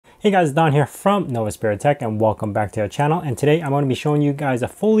Hey guys, Don here from Novaspirit Tech and welcome back to our channel. And today I'm going to be showing you guys a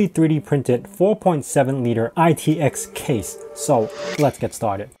fully 3D printed 4.7 liter ITX case. So let's get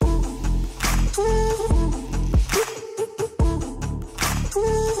started.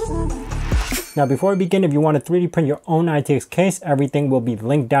 Now before we begin, if you want to 3D print your own ITX case, everything will be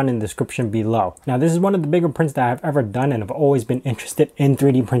linked down in the description below. Now this is one of the bigger prints that I've ever done, and I've always been interested in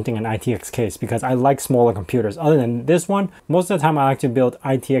 3D printing an ITX case because I like smaller computers. Other than this one, most of the time I like to build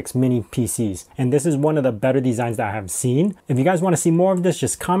ITX mini PCs, and this is one of the better designs that I have seen. If you guys want to see more of this,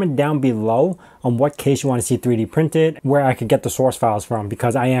 just comment down below on what case you want to see 3D printed, where I could get the source files from,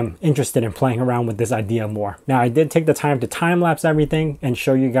 because I am interested in playing around with this idea more. Now I did take the time to time lapse everything and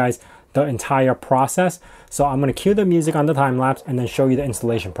show you guys the entire process. So I'm going to cue the music on the time lapse and then show you the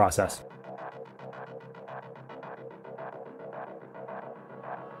installation process.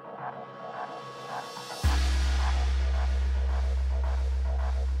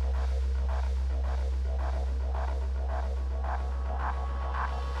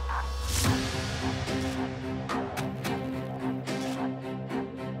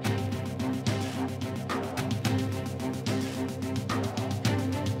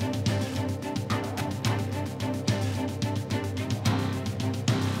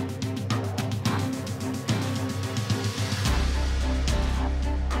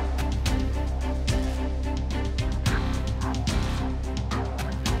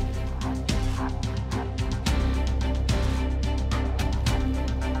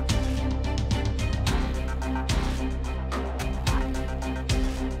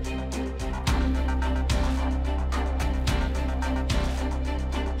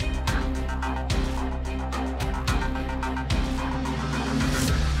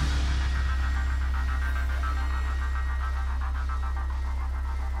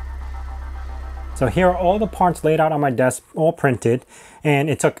 So here are all the parts laid out on my desk, all printed, and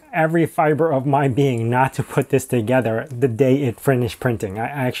it took every fiber of my being not to put this together the day it finished printing. I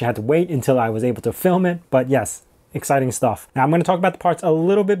actually had to wait until I was able to film it, but yes, exciting stuff. Now I'm going to talk about the parts a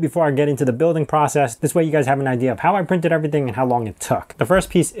little bit before I get into the building process. This way you guys have an idea of how I printed everything and how long it took. The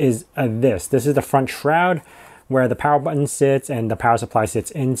first piece is this. This is the front shroud where the power button sits and the power supply sits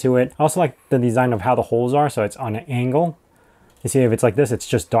into it. I also like the design of how the holes are, so it's on an angle. You see, if it's like this, it's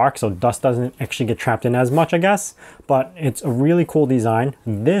just dark, so dust doesn't actually get trapped in as much, I guess. But it's a really cool design.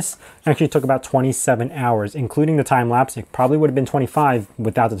 This actually took about 27 hours, including the time lapse. It probably would have been 25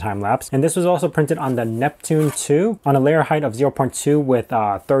 without the time lapse. And this was also printed on the Neptune 2 on a layer height of 0.2 with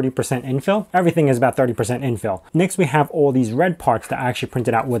 30% infill. Everything is about 30% infill. Next, we have all these red parts that I actually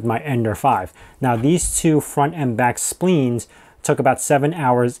printed out with my Ender 5. Now, these two front and back spleens took about 7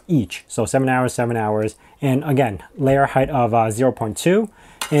 hours each. So 7 hours, 7 hours. And again, layer height of 0.2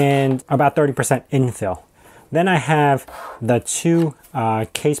 and about 30% infill. Then I have the two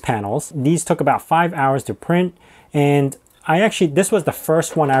case panels. These took about 5 hours to print. And this was the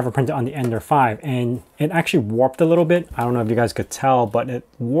first one I ever printed on the Ender 5, and it actually warped a little bit. I don't know if you guys could tell, but it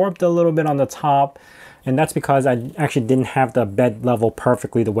warped a little bit on the top. And that's because I actually didn't have the bed level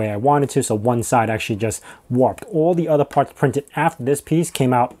perfectly the way I wanted to. So one side actually just warped. All the other parts printed after this piece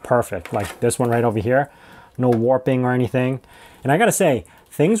came out perfect. Like this one right over here, no warping or anything. And I gotta say,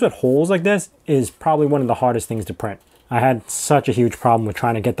 things with holes like this is probably one of the hardest things to print. I had such a huge problem with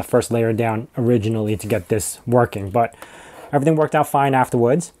trying to get the first layer down originally to get this working, but everything worked out fine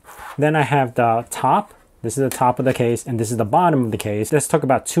afterwards. Then I have the top. This is the top of the case, and this is the bottom of the case. This took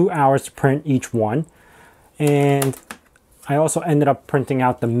about 2 hours to print each one. And I also ended up printing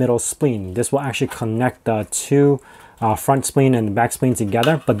out the middle spleen. This will actually connect the two front spleen and the back spleen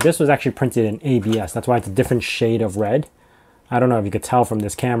together, but this was actually printed in ABS. That's why it's a different shade of red. I don't know if you could tell from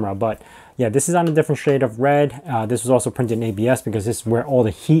this camera, but yeah, this is on a different shade of red. This was also printed in ABS because this is where all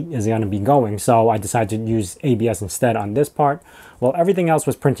the heat is going to be going. So I decided to use ABS instead on this part. Well, everything else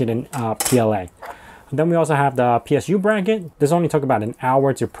was printed in PLA. Then we also have the PSU bracket. This only took about an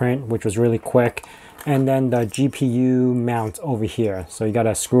hour to print, which was really quick. And then the GPU mount over here. So you got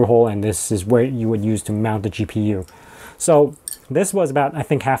a screw hole, and this is where you would use to mount the GPU. So this was about, I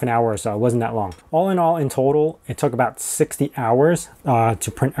think, half an hour or so. It wasn't that long. All in all, in total, it took about 60 hours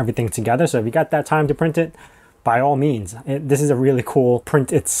to print everything together. So if you got that time to print it, by all means, this is a really cool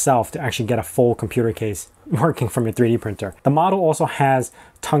print itself to actually get a full computer case working from your 3D printer. The model also has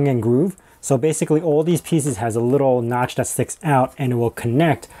tongue and groove. So basically all these pieces has a little notch that sticks out, and it will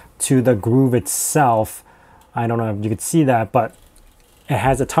connect to the groove itself. I don't know if you could see that, but it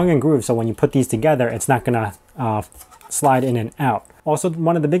has a tongue and groove, so when you put these together, it's not gonna slide in and out. Also,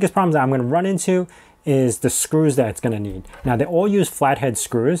 one of the biggest problems that I'm gonna run into is the screws that it's gonna need. Now they all use flathead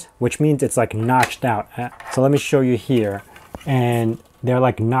screws, which means it's like notched out. So let me show you here. And they're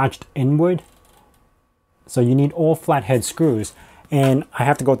like notched inward. So you need all flathead screws. And I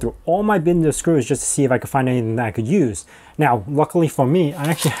have to go through all my bins of screws just to see if I could find anything that I could use. Now, luckily for me, I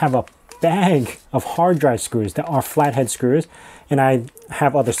actually have a bag of hard drive screws that are flathead screws. And I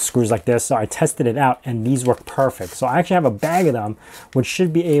have other screws like this, so I tested it out and these work perfect. So I actually have a bag of them, which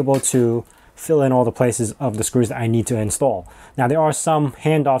should be able to fill in all the places of the screws that I need to install. Now, there are some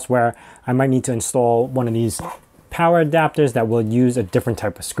handoffs where I might need to install one of these power adapters that will use a different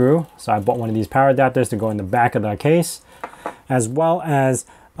type of screw. So I bought one of these power adapters to go in the back of the case, as well as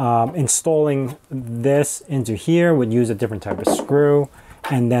installing this into here would use a different type of screw.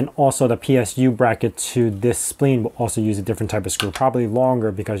 And then also the PSU bracket to this spleen will also use a different type of screw, probably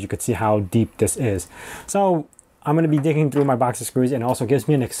longer because you could see how deep this is. So I'm going to be digging through my box of screws, and it also gives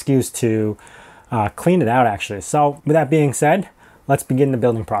me an excuse to clean it out actually. So with that being said, let's begin the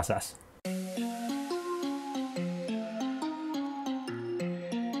building process.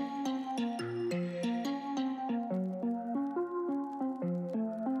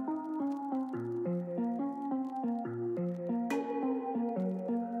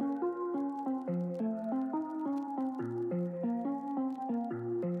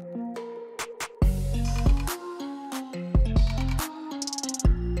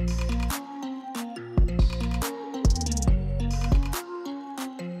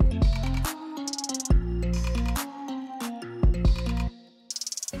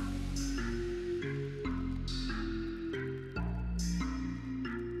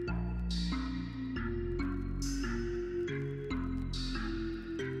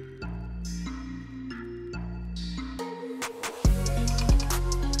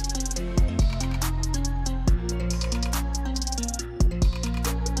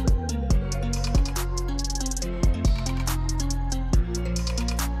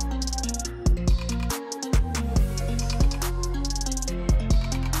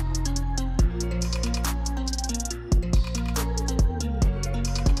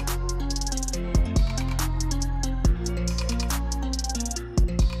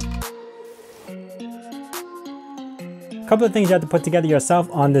 Couple of things you have to put together yourself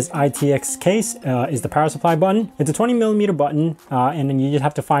on this ITX case is the power supply button. It's a 20mm button, and then you just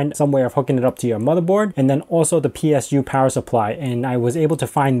have to find some way of hooking it up to your motherboard, and then also the PSU power supply. And I was able to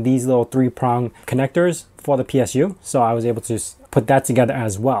find these little 3-prong connectors for the PSU, so I was able to put that together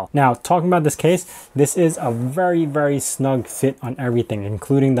as well. Now, talking about this case, this is a very snug fit on everything,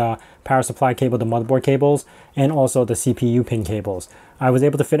 including the power supply cable, the motherboard cables, and also the CPU pin cables. I was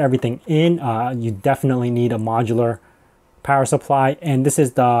able to fit everything in. You definitely need a modular power supply, and this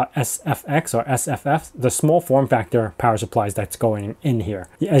is the SFX or SFF, the small form factor power supplies that's going in here.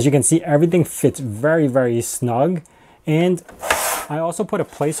 As you can see, everything fits very snug. And I also put a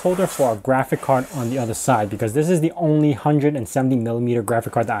placeholder for a graphic card on the other side because this is the only 170mm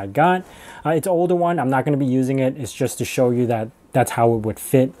graphic card that I got. It's an older one. I'm not going to be using it. It's just to show you that that's how it would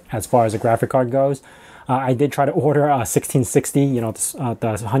fit as far as a graphic card goes. I did try to order a 1660, you know,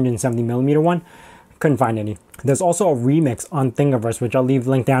 the 170mm one. Couldn't find any. There's also a remix on Thingiverse, which I'll leave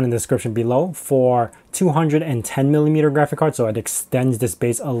link down in the description below, for 210mm graphic card. So it extends this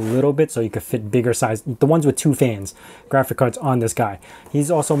base a little bit so you could fit bigger size, the ones with 2 fans graphic cards on this guy.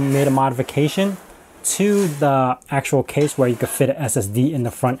 He's also made a modification to the actual case where you could fit an SSD in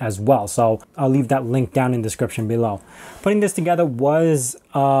the front as well. So I'll leave that link down in the description below. Putting this together was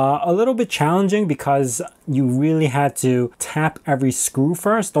a little bit challenging because you really had to tap every screw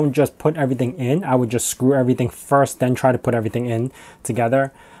first. Don't just put everything in. I would just screw everything first, then try to put everything in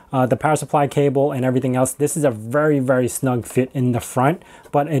together. The power supply cable and everything else, this is a very snug fit in the front,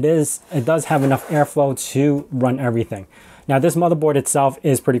 but it does have enough airflow to run everything. Now, this motherboard itself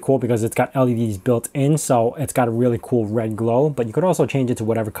is pretty cool because it's got LEDs built in, so it's got a really cool red glow, but you could also change it to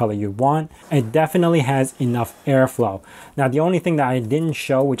whatever color you want. It definitely has enough airflow. Now, the only thing that I didn't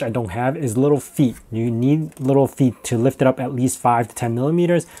show, which I don't have, is little feet. You need little feet to lift it up at least 5 to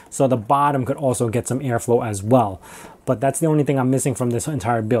 10mm, so the bottom could also get some airflow as well. But that's the only thing I'm missing from this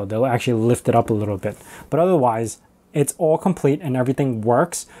entire build. They'll actually lift it up a little bit. But otherwise, it's all complete and everything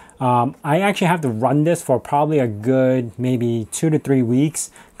works. I actually have to run this for probably a good maybe 2 to 3 weeks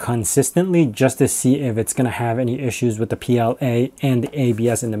consistently just to see if it's going to have any issues with the PLA and the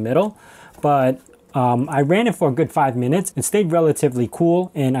ABS in the middle. But I ran it for a good 5 minutes. It stayed relatively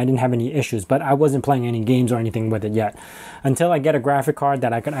cool and I didn't have any issues, but I wasn't playing any games or anything with it yet. Until I get a graphic card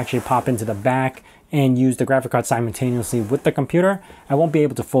that I could actually pop into the back and use the graphic card simultaneously with the computer, I won't be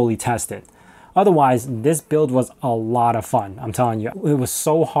able to fully test it. Otherwise, this build was a lot of fun. I'm telling you, it was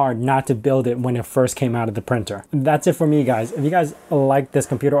so hard not to build it when it first came out of the printer. That's it for me, guys. If you guys like this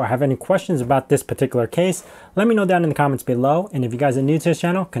computer or have any questions about this particular case, let me know down in the comments below. And if you guys are new to this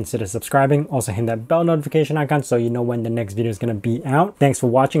channel, consider subscribing. Also hit that bell notification icon so you know when the next video is going to be out. Thanks for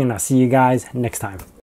watching, and I'll see you guys next time.